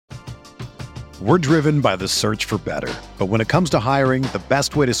We're driven by the search for better. But when it comes to hiring, the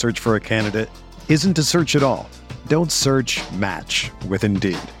best way to search for a candidate isn't to search at all. Don't search, match with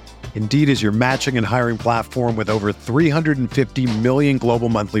Indeed. Indeed is your matching and hiring platform with over 350 million global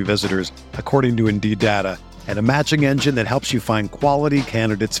monthly visitors, according to Indeed data, and a matching engine that helps you find quality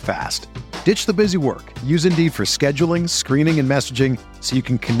candidates fast. Ditch the busy work. Use Indeed for scheduling, screening, and messaging so you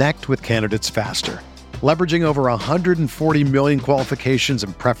can connect with candidates faster. Leveraging over 140 million qualifications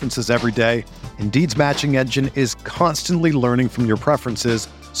and preferences every day, Indeed's matching engine is constantly learning from your preferences,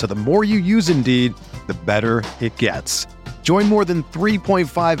 so the more you use Indeed, the better it gets. Join more than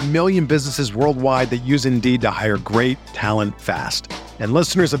 3.5 million businesses worldwide that use Indeed to hire great talent fast. And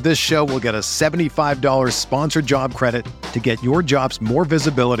listeners of this show will get a $75 sponsored job credit to get your jobs more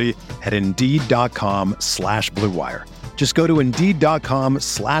visibility at Indeed.com/Blue Wire. Just go to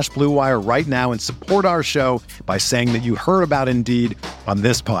Indeed.com/Blue Wire right now and support our show by saying that you heard about Indeed on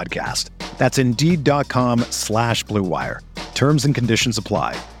this podcast. That's Indeed.com/Blue Wire. Terms and conditions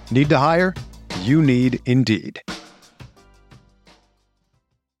apply. Need to hire? You need Indeed.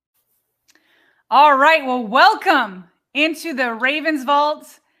 All right. Well, welcome into the Ravens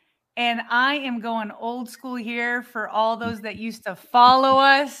Vault. And I am going old school here for all those that used to follow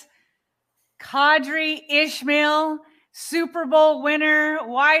us. Kadri Ishmael, Super Bowl winner,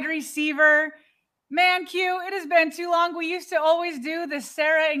 wide receiver. Man, Q, it has been too long. We used to always do the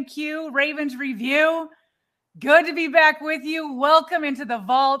Sarah and Q Ravens review. Good to be back with you. Welcome into the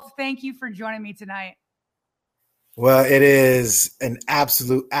vault. Thank you for joining me tonight. Well, it is an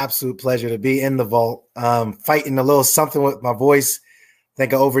absolute pleasure to be in the vault. Fighting a little something with my voice. I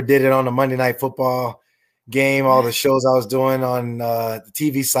think I overdid it on the Monday Night Football game, all the shows I was doing on the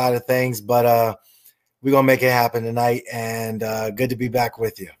TV side of things. But we're going to make it happen tonight, and good to be back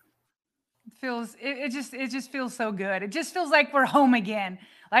with you. It just feels so good. It just feels like we're home again,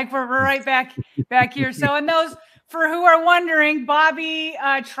 like we're right back here. So, and those for who are wondering, Bobby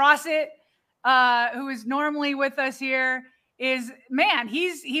Trossett, who is normally with us here, is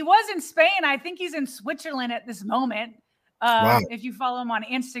he was in Spain. I think he's in Switzerland at this moment. Wow. If you follow him on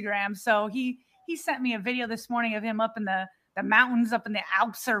Instagram, so he sent me a video this morning of him up in the mountains, up in the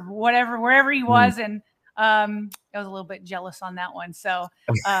Alps or whatever, wherever he was, and I was a little bit jealous on that one. So.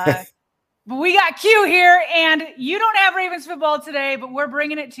 But we got Q here, and you don't have Ravens football today, but we're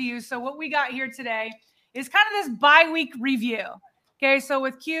bringing it to you. So what we got here today is kind of this bye-week review. Okay, so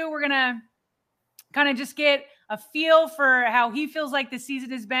with Q, we're going to kind of just get a feel for how he feels like the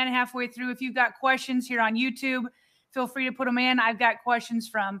season has been halfway through. If you've got questions here on YouTube, feel free to put them in. I've got questions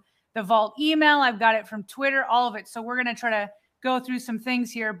from the Vault email. I've got it from Twitter, all of it. So we're going to try to go through some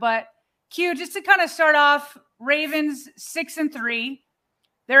things here. But Q, just to kind of start off, Ravens 6-3.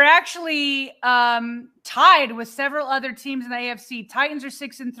 They're actually tied with several other teams in the AFC. Titans are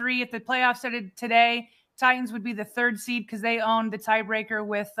 6-3. If the playoffs started today, Titans would be the third seed because they own the tiebreaker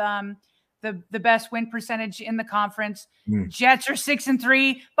with the best win percentage in the conference. Jets are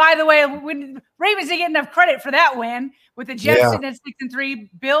 6-3. By the way, Ravens didn't get enough credit for that win with the Jets sitting at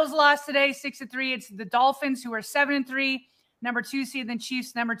 6-3. Bills lost today, 6-3. It's the Dolphins who are 7-3, number 2 seed, then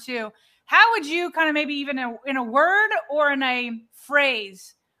Chiefs number 2. How would you kind of maybe even in a word or in a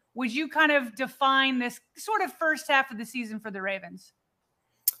phrase, would you kind of define this sort of first half of the season for the Ravens?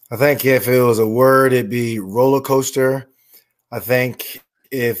 I think if it was a word, it'd be roller coaster. I think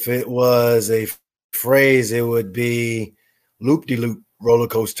if it was a phrase, it would be loop-de-loop roller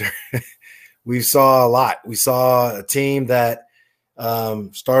coaster. We saw a lot. We saw a team that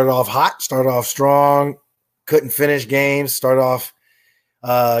started off hot, started off strong, couldn't finish games, started off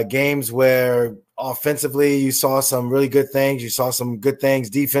games where offensively you saw some really good things. You saw some good things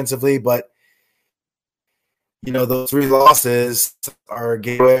defensively, but those 3 losses are a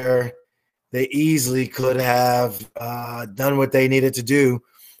game where they easily could have done what they needed to do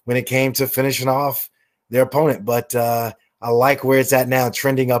when it came to finishing off their opponent. But I like where it's at now,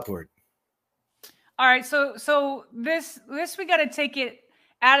 trending upward. All right, so this we got to take it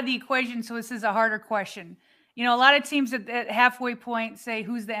out of the equation. So this is a harder question. A lot of teams at halfway point say,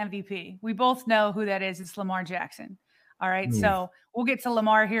 who's the MVP? We both know who that is. It's Lamar Jackson. All right. So we'll get to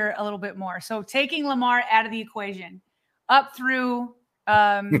Lamar here a little bit more. So taking Lamar out of the equation up through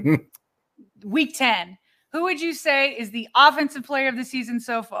week 10, who would you say is the offensive player of the season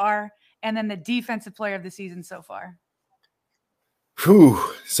so far? And then the defensive player of the season so far?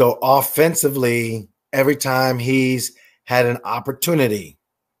 So offensively, every time he's had an opportunity,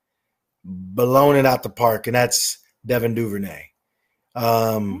 blown it out the park, and that's Devin Duvernay.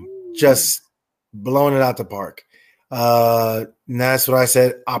 Just blown it out the park. And that's what I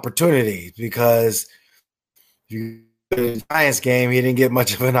said, opportunity, because the Giants game, he didn't get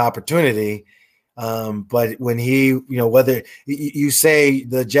much of an opportunity. But when whether you say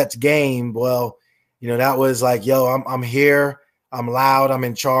the Jets game, well, that was like, yo, I'm here. I'm loud. I'm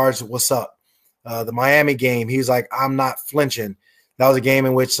in charge. What's up? The Miami game, he's like, I'm not flinching. That was a game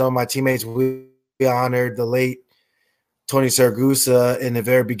in which some of my teammates, we honored the late Tony Siragusa in the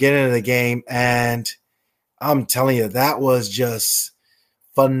very beginning of the game. And I'm telling you, that was just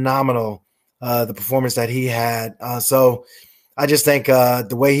phenomenal, the performance that he had. So I just think the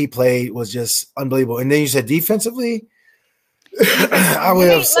way he played was just unbelievable. And then you said defensively, I would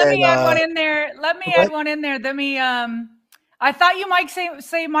have said. Let me add one in there. I thought you might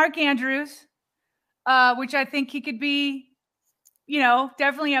say Mark Andrews, which I think he could be,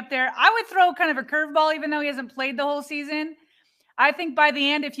 definitely up there. I would throw kind of a curveball, even though he hasn't played the whole season. I think by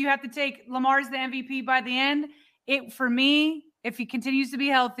the end, if you have to take Lamar's the MVP by the end, for me, if he continues to be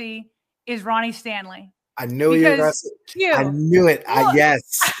healthy, is Ronnie Stanley. I knew you were going to say. I knew it. Yes.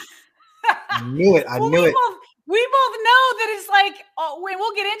 I knew it. We both know that it's like, when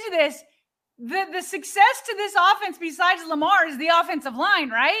we'll get into this, the success to this offense besides Lamar is the offensive line,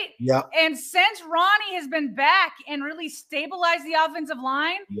 right? Yep. And since Ronnie has been back and really stabilized the offensive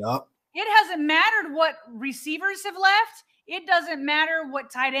line, yep, it hasn't mattered what receivers have left. It doesn't matter what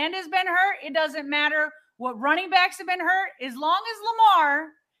tight end has been hurt. It doesn't matter what running backs have been hurt. As long as Lamar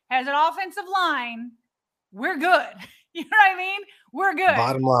has an offensive line, we're good. You know what I mean? We're good.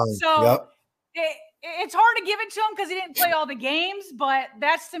 Bottom line. So yep. It's hard to give it to him because he didn't play all the games, but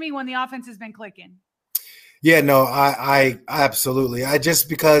that's to me when the offense has been clicking. Yeah, no, I absolutely. Just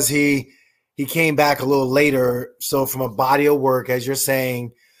because he came back a little later. So from a body of work, as you're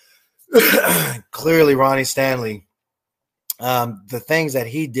saying, clearly Ronnie Stanley, the things that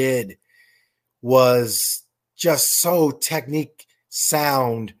he did was just so technique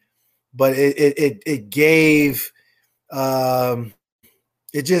sound, but it gave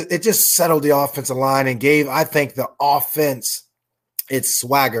it just settled the offensive line and gave, I think, the offense its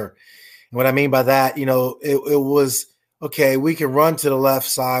swagger. And what I mean by that, it was, okay, we can run to the left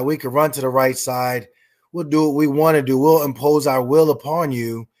side. We can run to the right side. We'll do what we want to do. We'll impose our will upon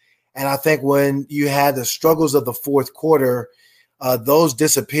you. And I think when you had the struggles of the fourth quarter, those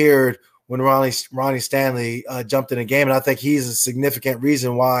disappeared when Ronnie Stanley jumped in the game. And I think he's a significant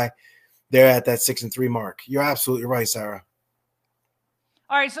reason why they're at that 6-3 mark. You're absolutely right, Sarah.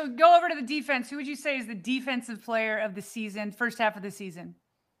 All right, so go over to the defense. Who would you say is the defensive player of the season, first half of the season?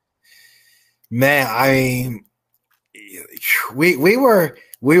 Man, I mean, we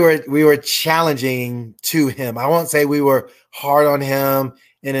were challenging to him. I won't say we were hard on him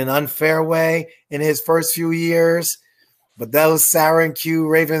in an unfair way in his first few years, but those Sarah and Q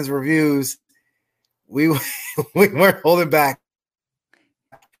Ravens reviews, we weren't holding back.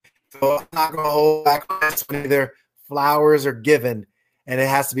 So I'm not going to hold back on this when either flowers are given. And it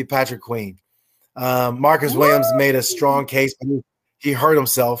has to be Patrick Queen. Marcus Williams made a strong case. He hurt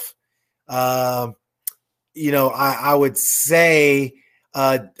himself. I would say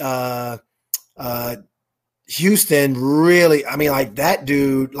Houston really, I mean, like that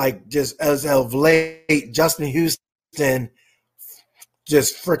dude, like just as of late, Justin Houston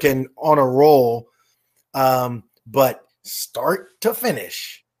just freaking on a roll. But start to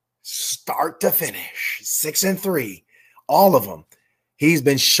finish, 6-3, all of them. He's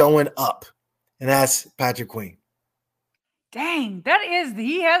been showing up, and that's Patrick Queen. Dang,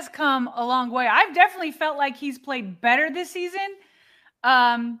 he has come a long way. I've definitely felt like he's played better this season.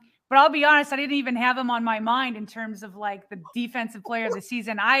 But I'll be honest, I didn't even have him on my mind in terms of like the defensive player of the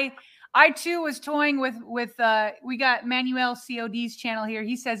season. I too was toying with we got Manuel COD's channel here.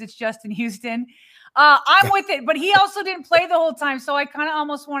 He says it's Justin Houston. I'm with it, but he also didn't play the whole time. So I kind of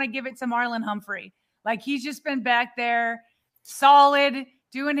almost want to give it to Marlon Humphrey. Like he's just been back there, solid,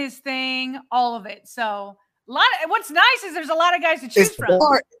 doing his thing, all of it. So what's nice is there's a lot of guys to choose from.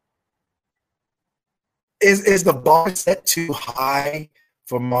 Is the bar set too high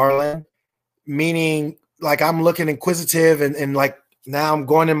for Marlon? Meaning, like I'm looking inquisitive and like now I'm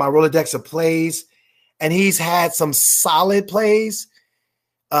going in my Rolodex of plays, and he's had some solid plays,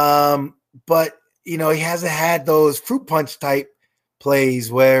 but he hasn't had those fruit punch type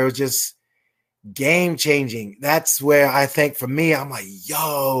plays where it's just game changing. That's where I think for me, I'm like,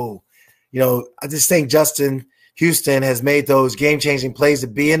 I just think Justin Houston has made those game changing plays to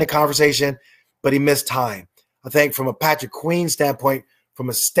be in the conversation, but he missed time. I think from a Patrick Queen standpoint, from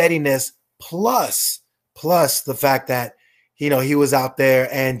a steadiness plus the fact that, he was out there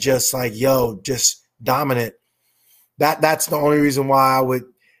and just like, just dominant. That's the only reason why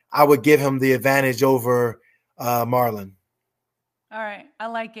I would give him the advantage over Marlon. All right. I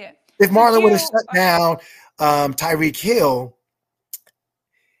like it. If Marlon would have shut down Tyreek Hill,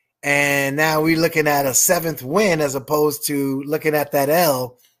 and now we're looking at a 7th win as opposed to looking at that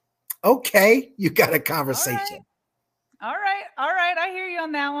L. Okay, you got a conversation. All right. I hear you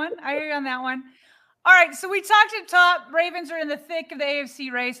on that one. All right, so we talked at the top. Ravens are in the thick of the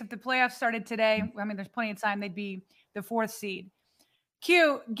AFC race. If the playoffs started today, I mean, there's plenty of time. They'd be the 4th seed.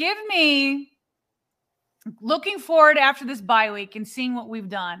 Q, give me, looking forward after this bye week and seeing what we've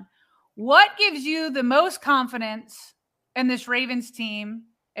done, what gives you the most confidence in this Ravens team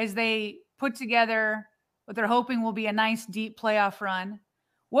as they put together what they're hoping will be a nice, deep playoff run?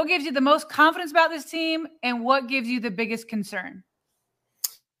 What gives you the most confidence about this team, and what gives you the biggest concern?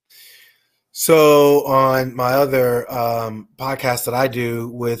 So on my other podcast that I do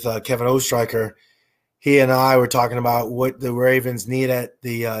with Kevin Oestreicher, he and I were talking about what the Ravens need at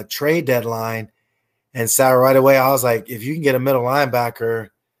the trade deadline. And so right away, I was like, if you can get a middle linebacker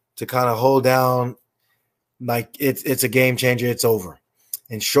to kind of hold down, like it's a game changer, it's over.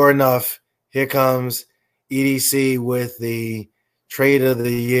 And sure enough, here comes EDC with the trade of the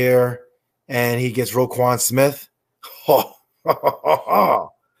year, and he gets Roquan Smith.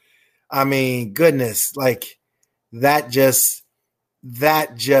 I mean, goodness, like that just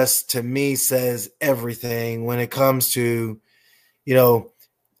to me says everything when it comes to,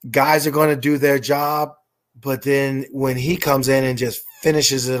 guys are going to do their job, but then when he comes in and just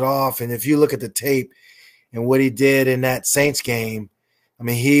finishes it off, and if you look at the tape and what he did in that Saints game, I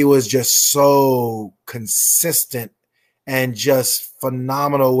mean, he was just so consistent and just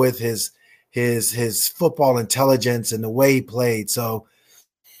phenomenal with his football intelligence and the way he played. So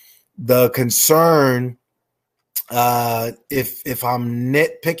the concern, if I'm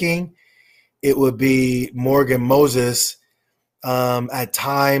nitpicking, it would be Morgan Moses. At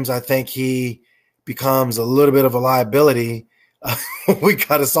times, I think he becomes a little bit of a liability. We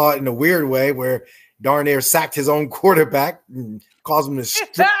kind of saw it in a weird way where darn near sacked his own quarterback and caused him to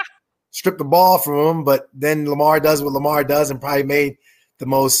strip the ball from him. But then Lamar does what Lamar does and probably made the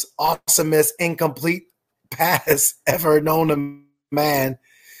most awesomest incomplete pass ever known to man.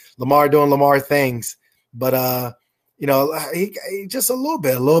 Lamar doing Lamar things. But, he just a little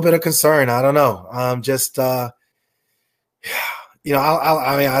bit of concern. I don't know. I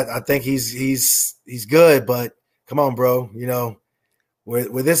think he's good, but come on, bro.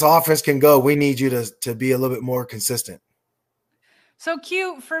 Where this offense can go, we need you to be a little bit more consistent. So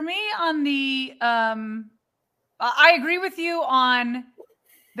Q, for me on the, I agree with you on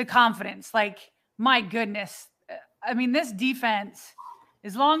the confidence. Like, my goodness. I mean, this defense,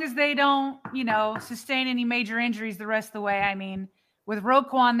 as long as they don't, sustain any major injuries the rest of the way, I mean, with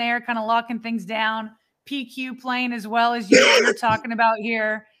Roquan there kind of locking things down, PQ playing as well as you're talking about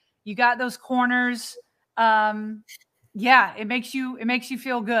here, you got those corners. It makes you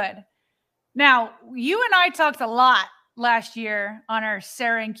feel good. Now, you and I talked a lot last year on our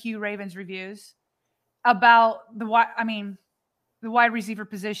Sarah and Q Ravens reviews about the wide receiver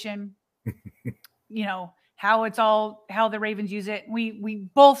position, how the Ravens use it. We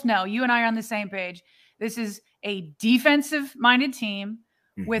both know, you and I are on the same page. This is a defensive-minded team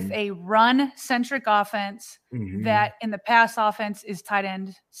with a run-centric offense that in the pass offense is tight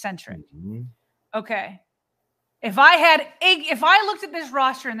end-centric. Okay. If I looked at this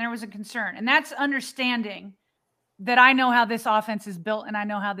roster and there was a concern, and that's understanding that I know how this offense is built and I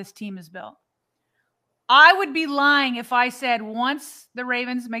know how this team is built, I would be lying if I said once the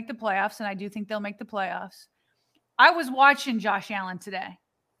Ravens make the playoffs, and I do think they'll make the playoffs, I was watching Josh Allen today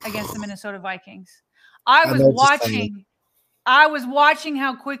against the Minnesota Vikings. I was watching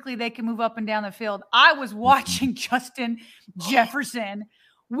how quickly they can move up and down the field. I was watching Justin Jefferson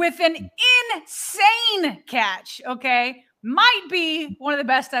with an insane catch, okay? Might be one of the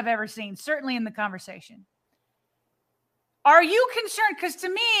best I've ever seen, certainly in the conversation. Are you concerned? Because to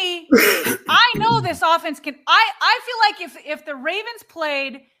me, I know this offense can – I feel like if the Ravens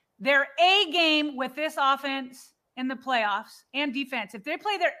played their A game with this offense in the playoffs and defense, if they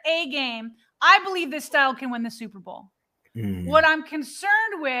play their A game, I believe this style can win the Super Bowl. What I'm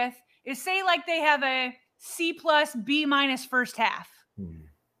concerned with is, say like they have a C+, B- first half.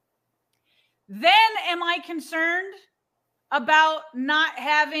 Then am I concerned about not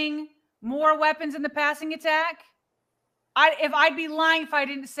having more weapons in the passing attack? I'd be lying if I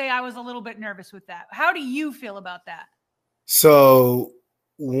didn't say I was a little bit nervous with that. How do you feel about that? So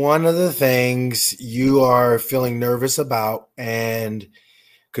one of the things you are feeling nervous about and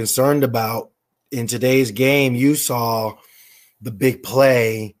concerned about in today's game, you saw the big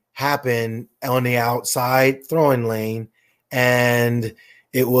play happen on the outside throwing lane, and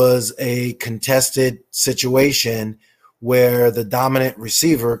it was a contested situation where the dominant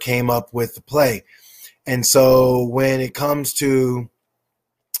receiver came up with the play. And so when it comes to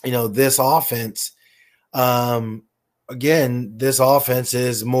this offense, again, this offense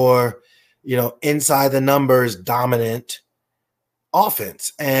is more, inside the numbers dominant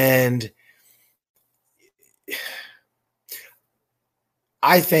offense. And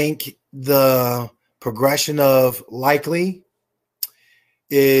I think the progression of Likely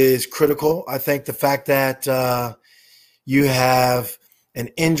is critical. I think the fact that you have an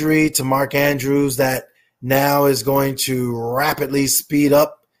injury to Mark Andrews that now is going to rapidly speed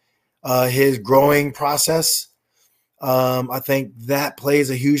up his growing process. I think that plays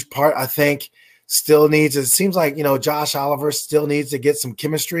a huge part. I think it seems like, Josh Oliver still needs to get some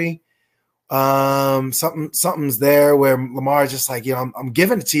chemistry. Something's there where Lamar is just like, I'm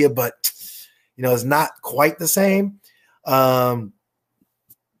giving it to you, but, it's not quite the same. But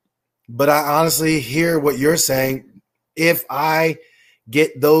I honestly hear what you're saying. If I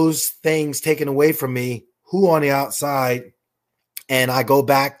get those things taken away from me, who on the outside, and I go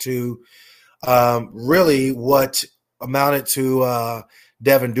back to really what amounted to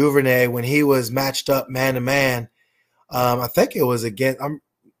Devin Duvernay when he was matched up man-to-man. I think it was I'm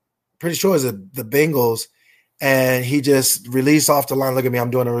pretty sure it was the Bengals, and he just released off the line. Look at me,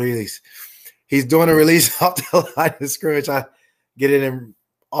 I'm doing a release. He's doing a release off the line of scrimmage. I get it in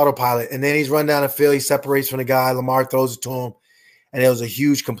autopilot, and then he's run down the field. He separates from the guy. Lamar throws it to him, and it was a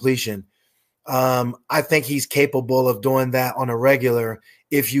huge completion. I think he's capable of doing that on a regular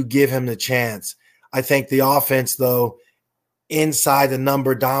if you give him the chance. I think the offense, though, inside the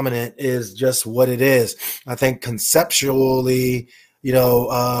number dominant is just what it is. I think conceptually,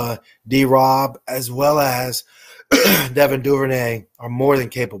 D-Rob as well as Devin Duvernay are more than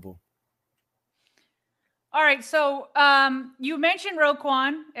capable. All right, so you mentioned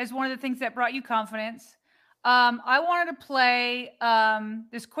Roquan as one of the things that brought you confidence. I wanted to play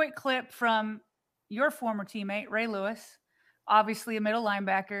this quick clip from your former teammate, Ray Lewis, obviously a middle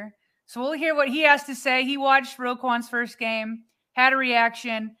linebacker. So we'll hear what he has to say. He watched Roquan's first game, had a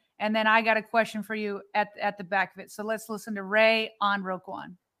reaction, and then I got a question for you at the back of it. So let's listen to Ray on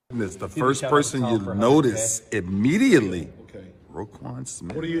Roquan. It's the first person you notice immediately. Roquan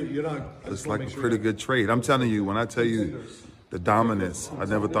Smith. Looks like a pretty good trade. I'm telling you, when I tell you the dominance, I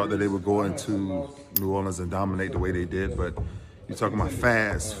never thought that they would go into New Orleans and dominate the way they did, but you're talking about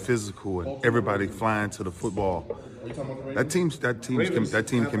fast, physical, and everybody flying to the football. That team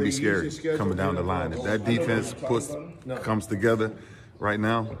can be scary coming down the line. If that defense comes together right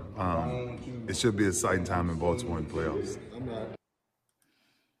now, it should be an exciting time in Baltimore in the playoffs.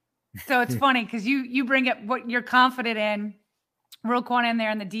 So it's funny because you bring up what you're confident in, Roquan in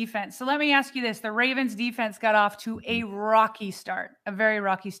there in the defense. So let me ask you this. The Ravens defense got off to a rocky start, a very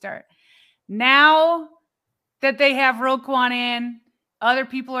rocky start. Now that they have Roquan in, other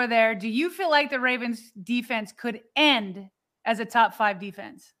people are there. Do you feel like the Ravens defense could end as a top 5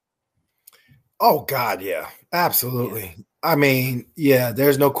 defense? Oh God, yeah, absolutely. Yeah. I mean, yeah,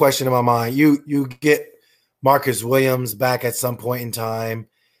 there's no question in my mind. You get Marcus Williams back at some point in time.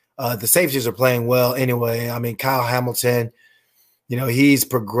 The safeties are playing well anyway. I mean, Kyle Hamilton, he's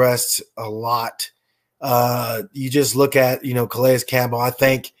progressed a lot. You just look at, Calais Campbell. I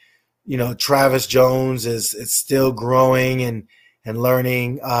think, Travis Jones is still growing and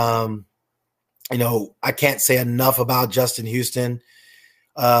learning. I can't say enough about Justin Houston.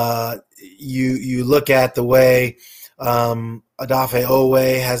 You look at the way Odafe Owe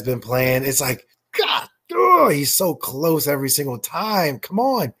has been playing. It's like, God, he's so close every single time. Come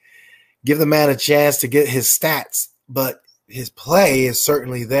on. Give the man a chance to get his stats, but his play is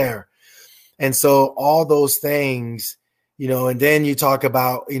certainly there. And so all those things, and then you talk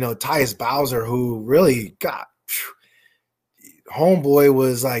about, Tyus Bowser, who really got homeboy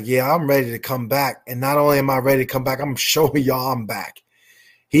was like, yeah, I'm ready to come back. And not only am I ready to come back, I'm showing y'all I'm back.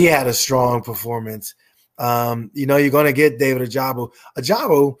 He had a strong performance. You're going to get David Ojabo.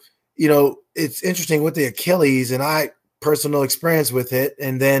 Ojabo, it's interesting with the Achilles, and I personal experience with it.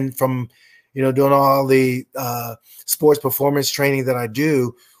 And then from, doing all the sports performance training that I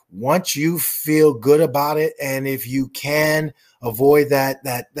do, once you feel good about it, and if you can avoid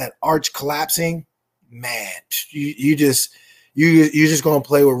that arch collapsing, man, you're just going to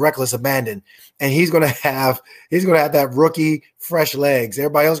play with reckless abandon. And he's going to have that rookie fresh legs.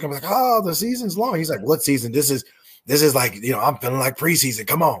 Everybody else is going to be like, oh, the season's long. He's like, what season? This is like, I'm feeling like preseason.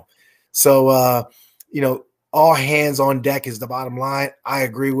 Come on. So, all hands on deck is the bottom line. I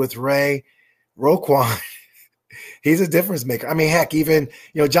agree with Ray. Roquan, he's a difference maker. I mean, heck, even,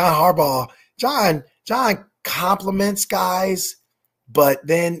 John Harbaugh, John compliments guys, but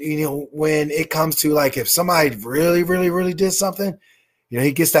then, when it comes to like, if somebody really, really, really did something,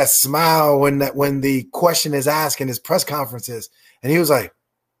 he gets that smile when the question is asked in his press conferences. And he was like,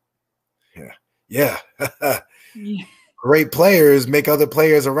 Yeah. Yeah. Great players make other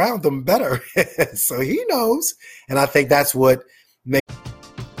players around them better. So he knows. And I think that's what makes.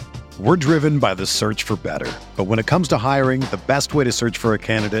 We're driven by the search for better. But when it comes to hiring, the best way to search for a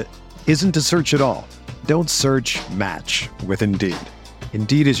candidate isn't to search at all. Don't search, match with Indeed.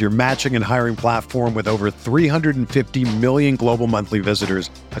 Indeed is your matching and hiring platform with over 350 million global monthly visitors,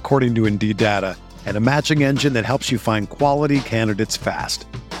 according to Indeed data, and a matching engine that helps you find quality candidates fast.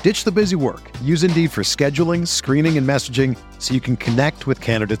 Ditch the busy work. Use Indeed for scheduling, screening, and messaging so you can connect with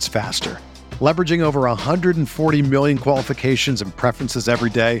candidates faster. Leveraging over 140 million qualifications and preferences every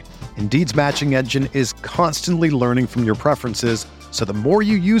day, Indeed's matching engine is constantly learning from your preferences, so the more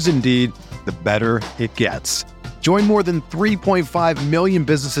you use Indeed, the better it gets. Join more than 3.5 million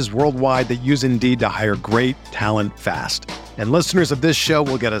businesses worldwide that use Indeed to hire great talent fast. And listeners of this show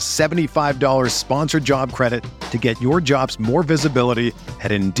will get a $75 sponsored job credit to get your jobs more visibility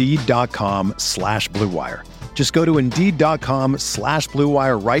at Indeed.com/Blue Wire. Just go to Indeed.com/Blue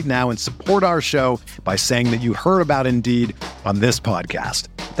Wire right now and support our show by saying that you heard about Indeed on this podcast.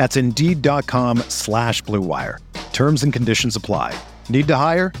 That's Indeed.com/Blue Wire. Terms and conditions apply. Need to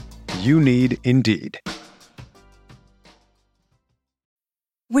hire? You need Indeed.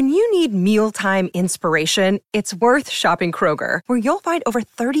 When you need mealtime inspiration, it's worth shopping Kroger, where you'll find over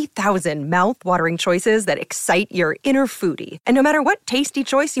 30,000 mouth-watering choices that excite your inner foodie. And no matter what tasty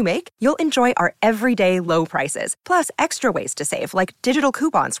choice you make, you'll enjoy our everyday low prices, plus extra ways to save, like digital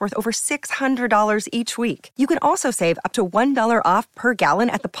coupons worth over $600 each week. You can also save up to $1 off per gallon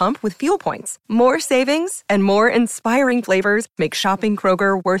at the pump with fuel points. More savings and more inspiring flavors make shopping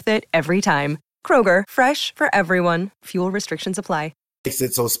Kroger worth it every time. Kroger, fresh for everyone. Fuel restrictions apply. Makes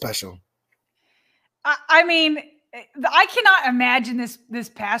it so special. I mean, I cannot imagine this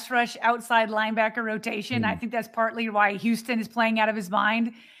pass rush outside linebacker rotation. I think that's partly why Houston is playing out of his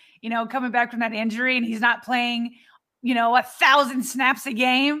mind, coming back from that injury, and he's not playing, 1,000 snaps a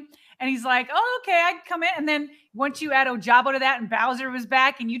game. And he's like, oh, okay, I can come in. And then once you add Ojabo to that and Bowser was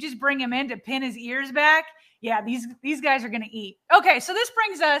back and you just bring him in to pin his ears back, yeah, these guys are going to eat. Okay, so this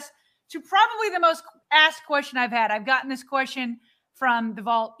brings us to probably the most asked question I've had. I've gotten this question from the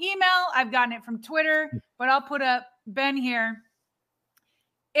Vault email. I've gotten it from Twitter, but I'll put up Ben here.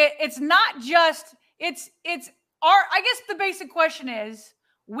 It's not just, I guess the basic question is,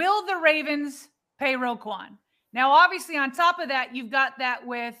 will the Ravens pay Roquan? Now, obviously on top of that, you've got that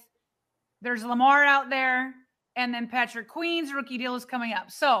with, there's Lamar out there, and then Patrick Queen's rookie deal is coming up.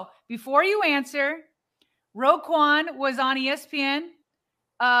 So before you answer, Roquan was on ESPN.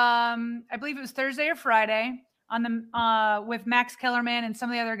 I believe it was Thursday or Friday, on the with Max Kellerman and some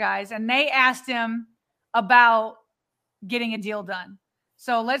of the other guys, and they asked him about getting a deal done.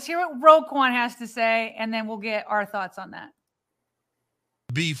 So let's hear what Roquan has to say, and then we'll get our thoughts on that.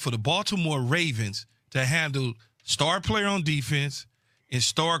 Be for the Baltimore Ravens to handle star player on defense and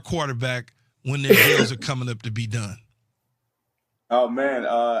star quarterback when their deals are coming up to be done. Oh man,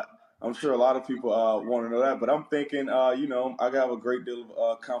 I'm sure a lot of people want to know that, but I'm thinking, I got a great deal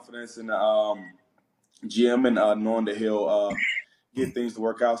of confidence in GM and knowing that he'll get things to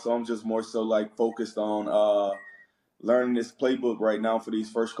work out. So I'm just more so focused on learning this playbook right now for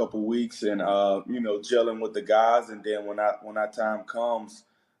these first couple weeks and gelling with the guys. And then when that time comes,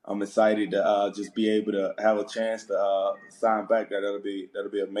 I'm excited to just be able to have a chance to sign back. That'll be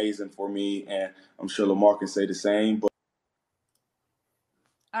amazing for me, and I'm sure Lamar can say the same. But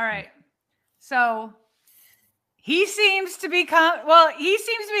all right, so. He seems to be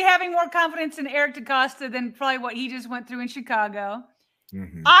having more confidence in Eric DeCosta than probably what he just went through in Chicago.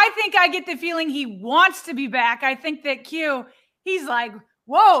 Mm-hmm. I think I get the feeling he wants to be back. I think that he's like,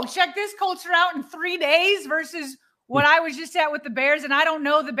 whoa, check this culture out in 3 days versus what I was just at with the Bears. And I don't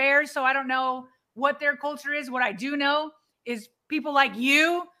know the Bears, so I don't know what their culture is. What I do know is people like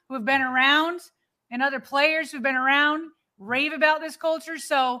you who have been around and other players who've been around rave about this culture.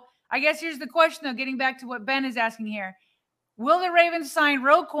 So I guess here's the question, though, getting back to what Ben is asking here. Will the Ravens sign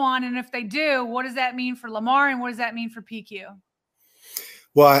Roquan? And if they do, what does that mean for Lamar and what does that mean for PQ?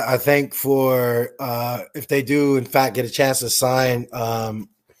 Well, I think for if they do, in fact, get a chance to sign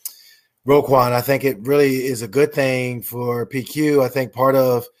Roquan, I think it really is a good thing for PQ. I think part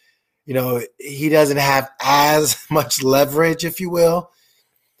of, he doesn't have as much leverage, if you will,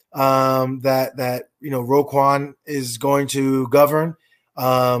 that Roquan is going to govern.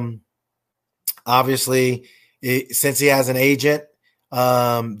 Obviously, since he has an agent,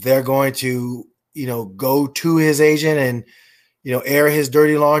 they're going to, go to his agent and, air his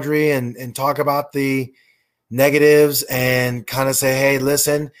dirty laundry and talk about the negatives and kind of say, hey,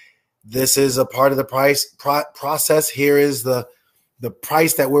 listen, this is a part of the process. Here is the the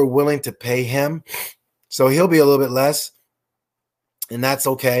price that we're willing to pay him. So he'll be a little bit less, and that's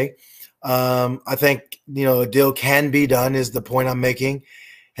okay. I think, a deal can be done is the point I'm making.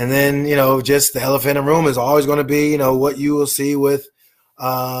 And then, just the elephant in the room is always going to be, what you will see with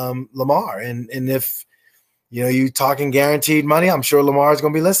Lamar. And if, you talking guaranteed money, I'm sure Lamar is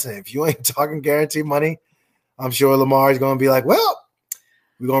going to be listening. If you ain't talking guaranteed money, I'm sure Lamar is going to be like, well,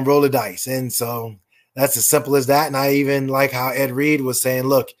 we're going to roll the dice. And so that's as simple as that. And I even like how Ed Reed was saying,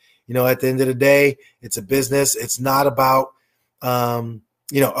 look, at the end of the day, it's a business. It's not about, they're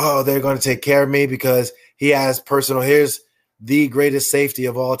going to take care of me because he has here's the greatest safety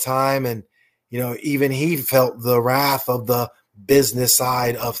of all time. And, even he felt the wrath of the business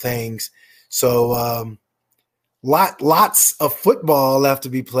side of things. So lots of football left to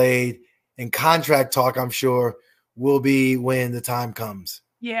be played, and contract talk, I'm sure, will be when the time comes.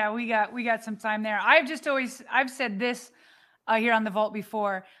 Yeah, we got some time there. I've said this here on the Vault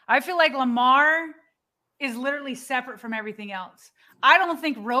before. I feel like Lamar is literally separate from everything else. I don't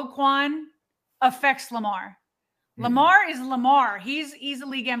think Roquan affects Lamar. Lamar is Lamar. He's a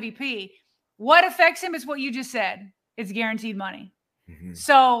league MVP. What affects him is what you just said. It's guaranteed money. Mm-hmm.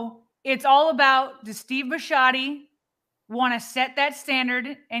 So it's all about, does Steve Bisciotti want to set that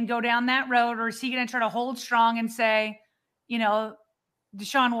standard and go down that road, or is he going to try to hold strong and say,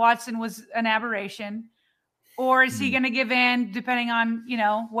 Deshaun Watson was an aberration? Or is he going to give in depending on,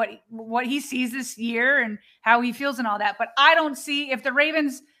 what he sees this year and how he feels and all that? But I don't see, if the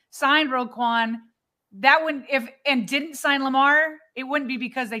Ravens signed Roquan, that wouldn't, and didn't sign Lamar, it wouldn't be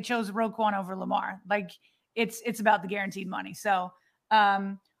because they chose Roquan over Lamar. Like, it's about the guaranteed money. So,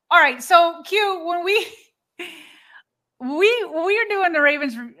 all right. So Q, when we are doing the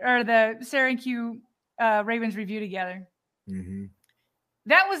Ravens, or the Sarah and Q Ravens review together. Mm-hmm.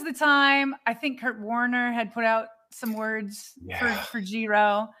 That was the time I think Kurt Warner had put out some words for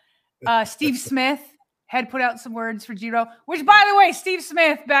Giro. Steve Smith had put out some words for Giro, which, by the way, Steve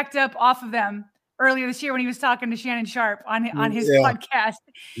Smith backed up off of them earlier this year when he was talking to Shannon Sharp on his podcast.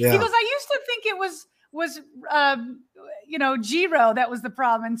 Yeah. He goes, I used to think it was Giro that was the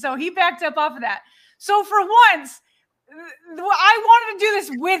problem. And so he backed up off of that. So for once, I wanted to do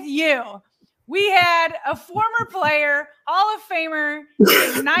this with you. We had a former player, Hall of Famer,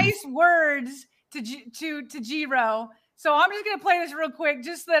 give nice words to Giro. So I'm just going to play this real quick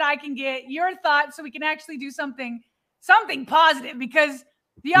just so that I can get your thoughts, so we can actually do something positive, because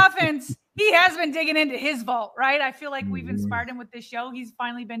the offense, he has been digging into his vault, right? I feel like we've inspired him with this show. He's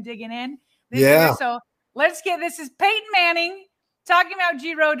finally been digging in this year. So let's get, this is Peyton Manning talking about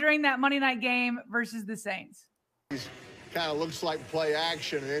Giro during that Monday night game versus the Saints. Kind of looks like play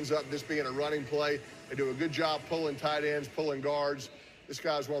action and ends up just being a running play. They do a good job pulling tight ends, pulling guards. This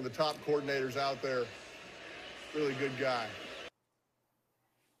guy's one of the top coordinators out there. Really good guy.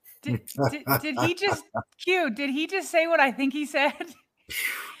 Did he just, Q, did he just say what I think he said?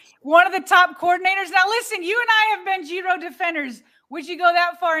 One of the top coordinators. Now listen, you and I have been Giro defenders. Would you go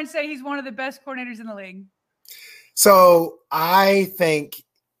that far and say he's one of the best coordinators in the league? So I think,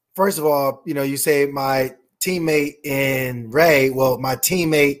 first of all, you say my teammate in Ray, well, my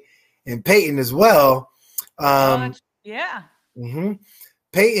teammate in Peyton as well. Yeah. Mm-hmm.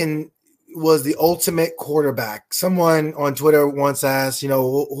 Peyton was the ultimate quarterback. Someone on Twitter once asked,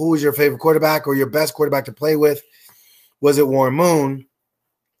 who was your favorite quarterback or your best quarterback to play with? Was it Warren Moon?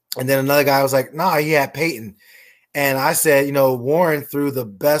 And then another guy was like, nah, he had Peyton. And I said, Warren threw the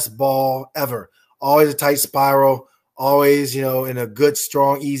best ball ever. Always a tight spiral, always, in a good,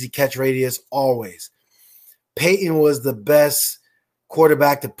 strong, easy catch radius, always. Peyton was the best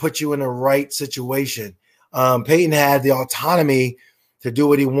quarterback to put you in the right situation. Peyton had the autonomy to do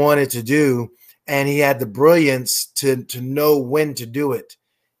what he wanted to do, and he had the brilliance to know when to do it.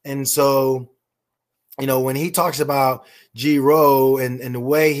 And so, when he talks about Giro and the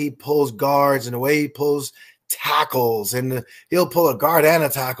way he pulls guards and the way he pulls tackles, and he'll pull a guard and a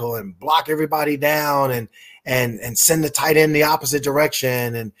tackle and block everybody down and send the tight end the opposite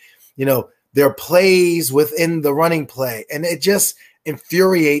direction. And, there are plays within the running play, and it just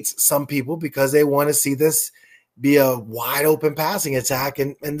infuriates some people because they want to see this be a wide open passing attack,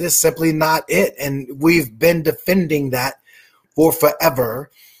 and this is simply not it. And we've been defending that for forever.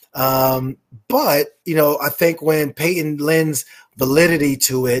 But, I think when Peyton lends validity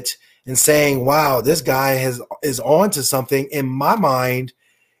to it and saying, wow, this guy is on to something, in my mind,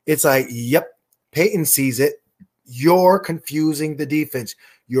 it's like, yep, Peyton sees it. You're confusing the defense.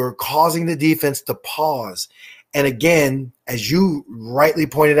 You're causing the defense to pause. And again, as you rightly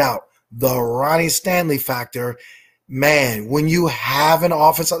pointed out, the Ronnie Stanley factor, man, when you have an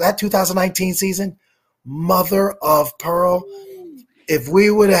offense like that 2019 season, mother of pearl, if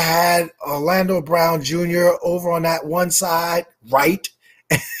we would have had Orlando Brown Jr. over on that one side, right,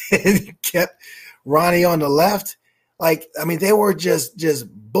 and kept Ronnie on the left, they were just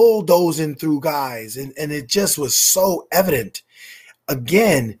bulldozing through guys, and it just was so evident.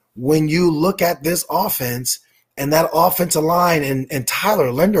 Again, when you look at this offense and that offensive line and Tyler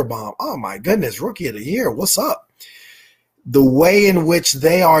Linderbaum, oh my goodness, rookie of the year, what's up? The way in which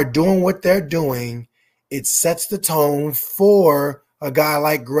they are doing what they're doing, it sets the tone for a guy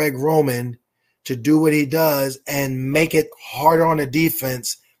like Greg Roman to do what he does and make it harder on the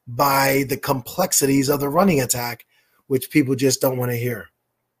defense by the complexities of the running attack, which people just don't want to hear.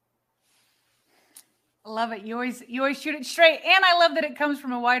 I love it. You always shoot it straight. And I love that it comes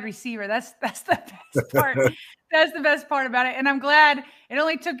from a wide receiver. That's the best part. That's the best part about it. And I'm glad it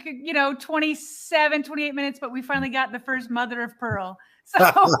only took, 27, 28 minutes, but we finally got the first mother of pearl. So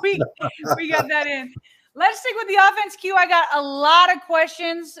we got that in. Let's stick with the offense, Q. I got a lot of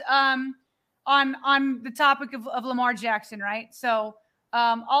questions on the topic of Lamar Jackson, right? So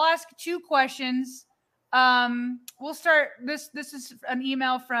I'll ask 2 questions. We'll start. This is an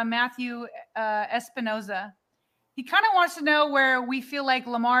email from Matthew Espinoza. He kind of wants to know where we feel like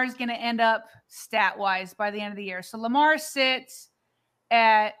Lamar is going to end up stat-wise by the end of the year. So Lamar sits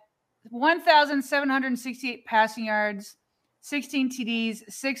at 1,768 passing yards, 16 TDs,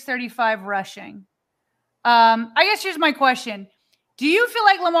 635 rushing. I guess here's my question. Do you feel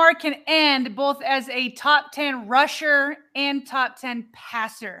like Lamar can end both as a top 10 rusher and top 10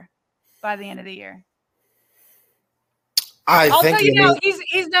 passer by the end of the year? I'll tell you now,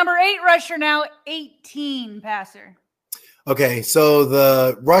 he's number 8 rusher now, 18 passer. Okay, so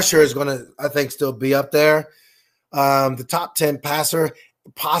the rusher is going to, I think, still be up there. The top 10 passer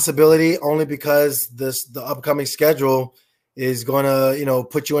possibility only because the upcoming schedule is going to,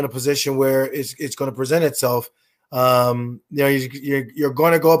 put you in a position where it's going to present itself. You're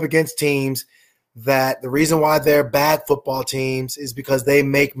going to go up against teams that the reason why they're bad football teams is because they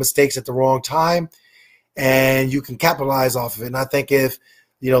make mistakes at the wrong time. And you can capitalize off of it. And I think if,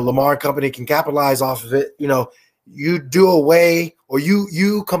 Lamar and company can capitalize off of it, you do away or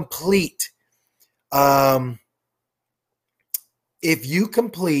you complete. If you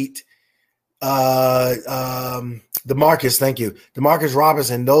complete DeMarcus, thank you, DeMarcus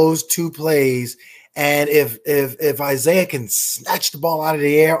Robinson, those 2 plays, and if Isaiah can snatch the ball out of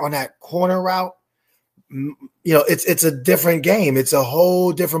the air on that corner route, it's a different game. It's a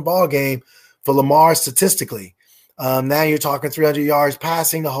whole different ball game for Lamar statistically. Now you're talking 300 yards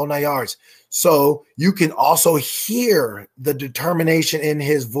passing, the whole 9 yards. So you can also hear the determination in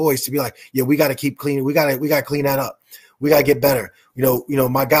his voice to be like, yeah, we got to keep cleaning. We got to clean that up. We got to get better.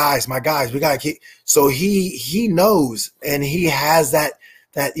 My guys, we got to keep. So he knows, and he has that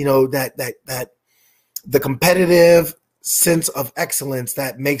the competitive sense of excellence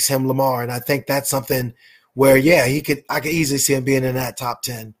that makes him Lamar. And I think that's something where, I could easily see him being in that top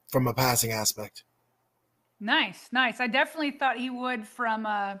 10 from a passing aspect. Nice. I definitely thought he would from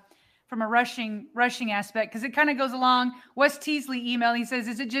a rushing aspect, because it kind of goes along. Wes Teasley email, he says,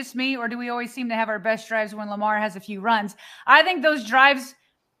 is it just me, or do we always seem to have our best drives when Lamar has a few runs? I think those drives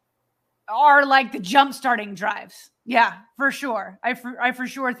are like the jump starting drives. Yeah, for sure. I for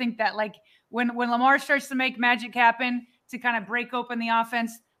sure think that, like, when Lamar starts to make magic happen to kind of break open the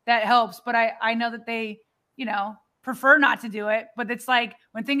offense, that helps. But I know that they, prefer not to do it. But it's like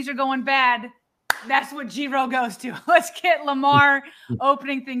when things are going bad, that's what G-Roll goes to. Let's get Lamar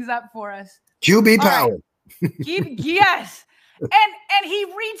opening things up for us. QB power. Right. Yes. And he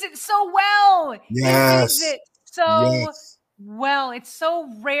reads it so well. Yes. He reads it so well. It's so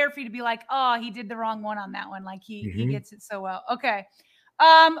rare for you to be like, oh, he did the wrong one on that one. Like he gets it so well. Okay.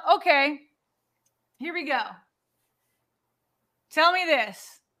 Okay. Here we go. Tell me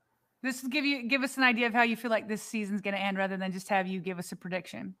this. This will give us an idea of how you feel like this season's going to end, rather than just have you give us a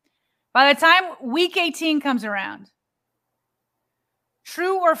prediction. By the time week 18 comes around,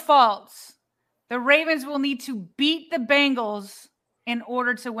 true or false, the Ravens will need to beat the Bengals in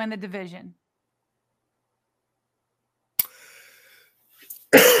order to win the division?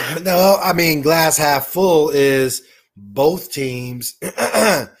 No, I mean, glass half full is both teams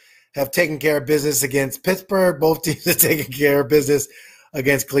have taken care of business against Pittsburgh. Both teams have taken care of business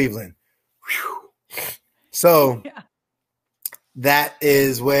against Cleveland. Whew. So that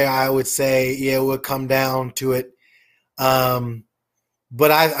is where I would say, it would come down to it.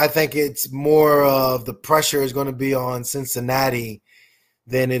 But I think it's more of the pressure is going to be on Cincinnati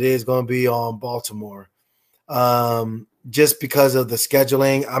than it is going to be on Baltimore. Just because of the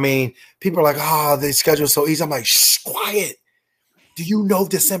scheduling. I mean, people are like, oh, the schedule's so easy. I'm like, shh, quiet. Do you know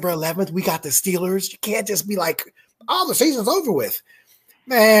December 11th, we got the Steelers? You can't just be like, oh, the season's over with.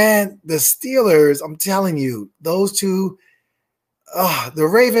 Man, the Steelers, I'm telling you, those two, the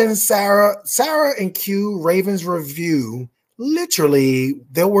Ravens, Sarah and Q, Ravens review, literally,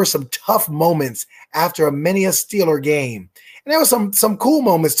 there were some tough moments after many a Steeler game. And there were some cool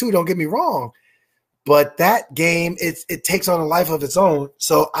moments too, don't get me wrong. But that game, it takes on a life of its own.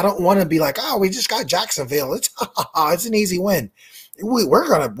 So I don't want to be like, oh, we just got Jacksonville. It's an easy win. We're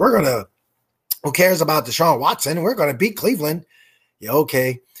gonna. Who cares about Deshaun Watson? We're gonna beat Cleveland. Yeah,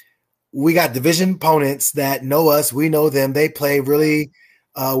 okay. We got division opponents that know us. We know them. They play really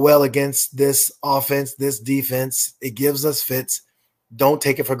well against this offense, this defense. It gives us fits. Don't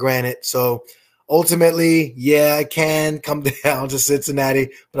take it for granted. So ultimately, yeah, it can come down to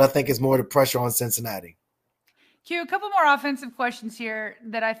Cincinnati, but I think it's more the pressure on Cincinnati. Q, a couple more offensive questions here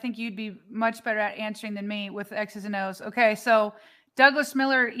that I think you'd be much better at answering than me with X's and O's. Okay, so Douglas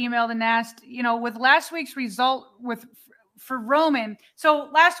Miller emailed and asked, with last week's result for Roman. So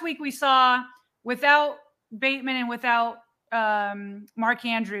last week we saw without Bateman and without Mark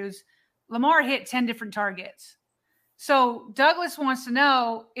Andrews, Lamar hit 10 different targets. So Douglas wants to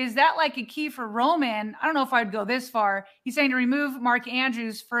know, is that like a key for Roman? I don't know if I'd go this far. He's saying to remove Mark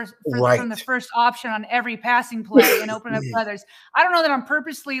Andrews from the first option on every passing play and open up others. I don't know that I'm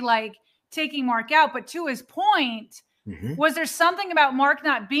purposely like taking Mark out, but to his point, was there something about Mark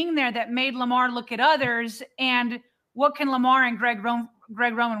not being there that made Lamar look at others? And what can Lamar and Greg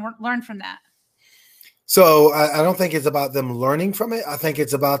Roman learn from that? So I don't think it's about them learning from it. I think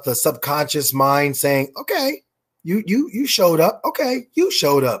it's about the subconscious mind saying, okay, you showed up. Okay, you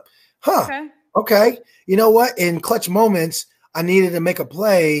showed up. Huh. Okay. You know what? In clutch moments, I needed to make a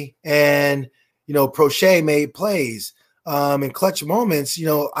play, and Prochet made plays. In clutch moments,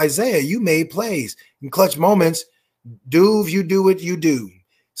 Isaiah, you made plays. In clutch moments, Duve, you do what you do.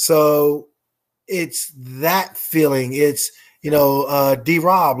 So it's that feeling. It's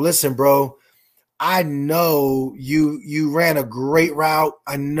D-Rob, listen, bro. I know you ran a great route.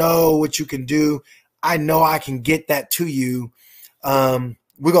 I know what you can do. I know I can get that to you.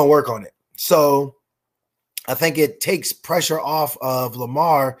 We're going to work on it. So I think it takes pressure off of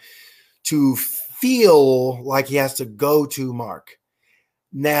Lamar to feel like he has to go to Mark.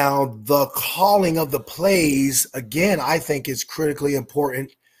 Now, the calling of the plays, again, I think is critically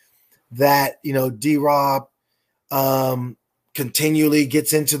important that, D-Rob continually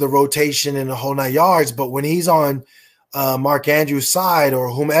gets into the rotation and the whole 9 yards. But when he's on Mark Andrews' side, or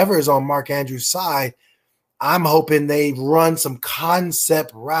whomever is on Mark Andrews' side, I'm hoping they run some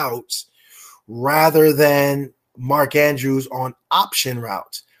concept routes rather than Mark Andrews on option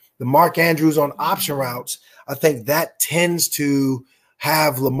routes. The Mark Andrews on option routes, I think that tends to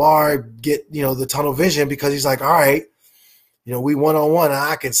have Lamar get, the tunnel vision, because he's like, all right, we one-on-one and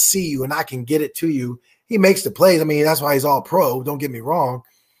I can see you and I can get it to you. He makes the plays. I mean, that's why he's all pro. Don't get me wrong.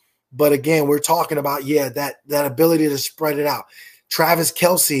 But again, we're talking about, that ability to spread it out. Travis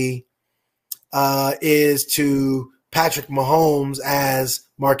Kelce is to Patrick Mahomes as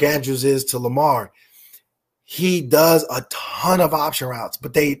Mark Andrews is to Lamar. He does a ton of option routes,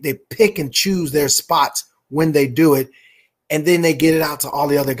 but they pick and choose their spots when they do it, and then they get it out to all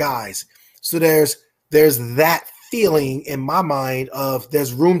the other guys. So there's that feeling in my mind of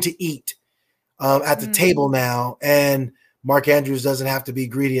there's room to eat at the table now, and Mark Andrews doesn't have to be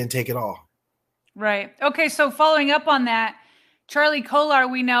greedy and take it all. Right. Okay, so following up on that, Charlie Kolar,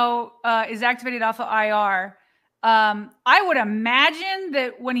 we know, is activated off of IR. I would imagine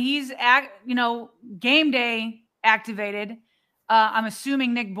that when he's game day activated, I'm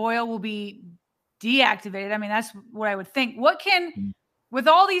assuming Nick Boyle will be deactivated. I mean, that's what I would think. With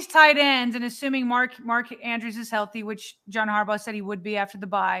all these tight ends, and assuming Mark Andrews is healthy, which John Harbaugh said he would be after the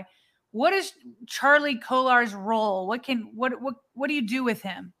bye, what is Charlie Kolar's role? What do you do with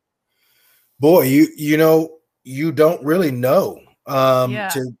him? Boy, you don't really know,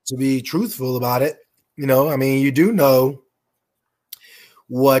 to be truthful about it. I mean, you do know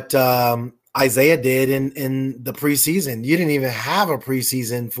what Isaiah did in the preseason. You didn't even have a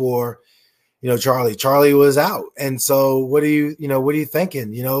preseason for, Charlie. Charlie was out. And so what are you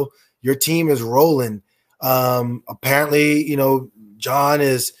thinking? Your team is rolling. Apparently, John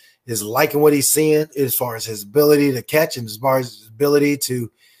is liking what he's seeing as far as his ability to catch and as far as his ability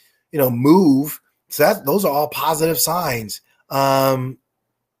to, move. So those are all positive signs.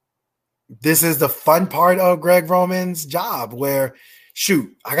 This is the fun part of Greg Roman's job where,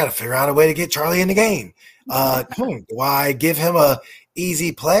 shoot, I got to figure out a way to get Charlie in the game. Do I give him a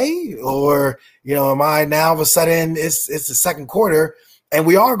easy play, or, am I now all of a sudden it's the second quarter and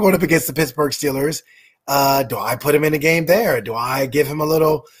we are going up against the Pittsburgh Steelers? Do I put him in the game there? Do I give him a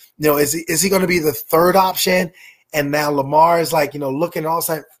little, is he going to be the third option? And now Lamar is like, looking all the